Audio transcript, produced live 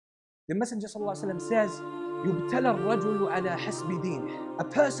The Messenger ﷺ says, يُبْتَلَى الرَّجُلُ عَلَى حَسْبِ دِينِهِ. A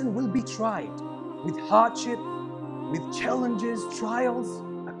person will be tried with hardship, with challenges, trials,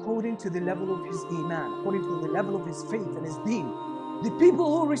 according to the level of his iman, according to the level of his faith and his deen. The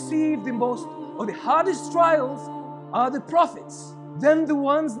people who receive the most or the hardest trials are the prophets. Then the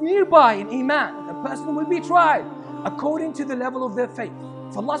ones nearby in iman. A person will be tried according to the level of their faith.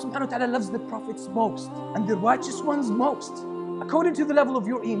 For Allah subhanahu wa ta'ala loves the prophets most and the righteous ones most. According to the level of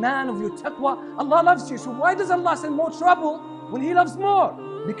your iman, of your taqwa, Allah loves you. So why does Allah send more trouble when He loves more?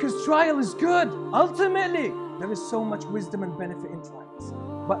 Because trial is good. Ultimately, there is so much wisdom and benefit in trials.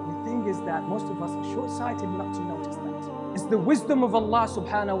 But the thing is that most of us are short-sighted not to notice that. It's the wisdom of Allah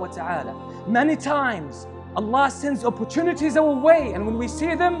subhanahu wa ta'ala. Many times, Allah sends opportunities our way, and when we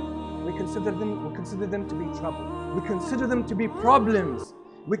see them, we consider them to be trouble. We consider them to be problems.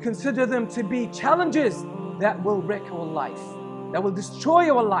 We consider them to be challenges that will wreck our life, that will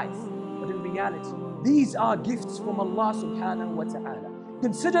destroy our life. But in reality, these are gifts from Allah subhanahu wa ta'ala.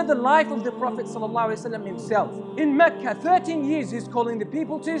 Consider the life of the Prophet ﷺ himself. In Mecca, 13 years he's calling the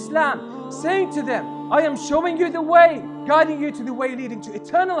people to Islam, saying to them, I am showing you the way, guiding you to the way leading to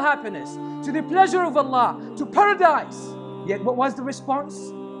eternal happiness, to the pleasure of Allah, to paradise. Yet what was the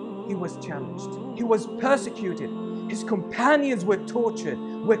response? He was challenged. He was persecuted. His companions were tortured,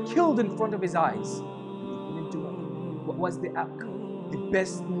 were killed in front of his eyes. He didn't do it. What was the outcome? The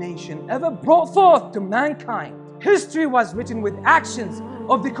best nation ever brought forth to mankind. History was written with actions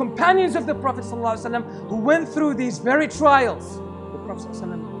of the companions of the Prophet ﷺ who went through these very trials. The Prophet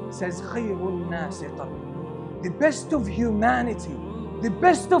ﷺ says, خَيْرُ النَّاسِ قَرْنِي. The best of humanity, the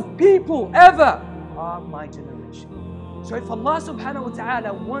best of people ever are my generation. So if Allah subhanahu wa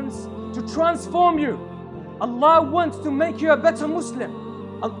ta'ala wants to transform you, Allah wants to make you a better Muslim,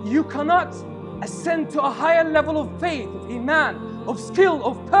 you cannot ascend to a higher level of faith, of iman, of skill,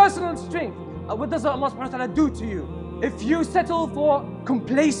 of personal strength. What does Allah subhanahu wa ta'ala do to you? If you settle for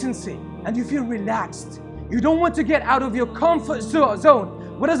complacency and you feel relaxed, you don't want to get out of your comfort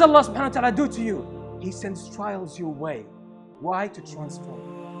zone, what does Allah subhanahu wa ta'ala do to you? He sends trials your way. Why? To transform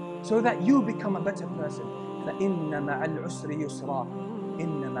you, so that you become a better person. فَإِنَّ مَعَ الْعُسْرِ يُسْرًا.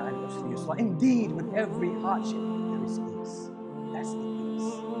 إِنَّ مَعَ الْعُسْرِ يُسْرًا. Indeed, with every hardship, there is ease. That's the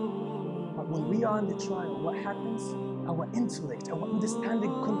ease. But when we are in the trial, what happens? Our intellect, our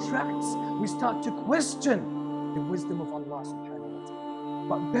understanding contracts. We start to question the wisdom of Allah subhanahu wa ta'ala.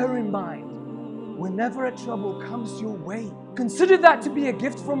 But bear in mind, whenever a trouble comes your way, consider that to be a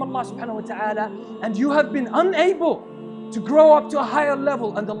gift from Allah subhanahu wa ta'ala, and you have been unable to grow up to a higher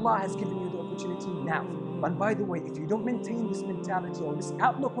level, and Allah has given you the opportunity now. But by the way, if you don't maintain this mentality or this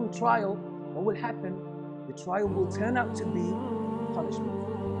outlook on trial, what will happen? The trial will turn out to be punishment,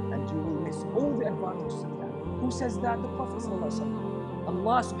 and you will miss all the advantages of that. Who says that? The Prophet ﷺ.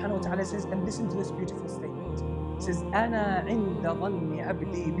 Allah subhanahu wa ta'ala says, and listen to this beautiful statement. He says, أَنَا عِنْدَ ظَنِّ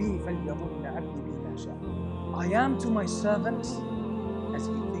عَبْدِي بِي فَلْيَظُنَّ عَبْدِي بِي مَا شَاءَ. I am to my servant as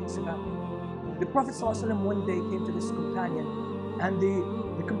he thinks about me. The Prophet ﷺ one day came to this companion, and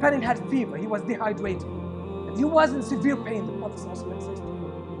the companion had fever. He was dehydrated. And he was in severe pain. The Prophet ﷺ says to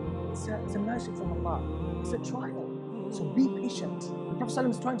him, it's a mercy from Allah. It's a trial. So be patient. The Prophet ﷺ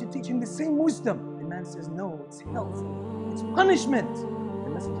is trying to teach him the same wisdom. The man says, no, it's health. It's punishment. The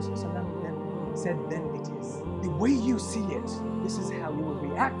Messenger ﷺ then said, then it is. The way you see it, this is how you will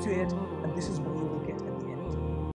react to it, and this is what you will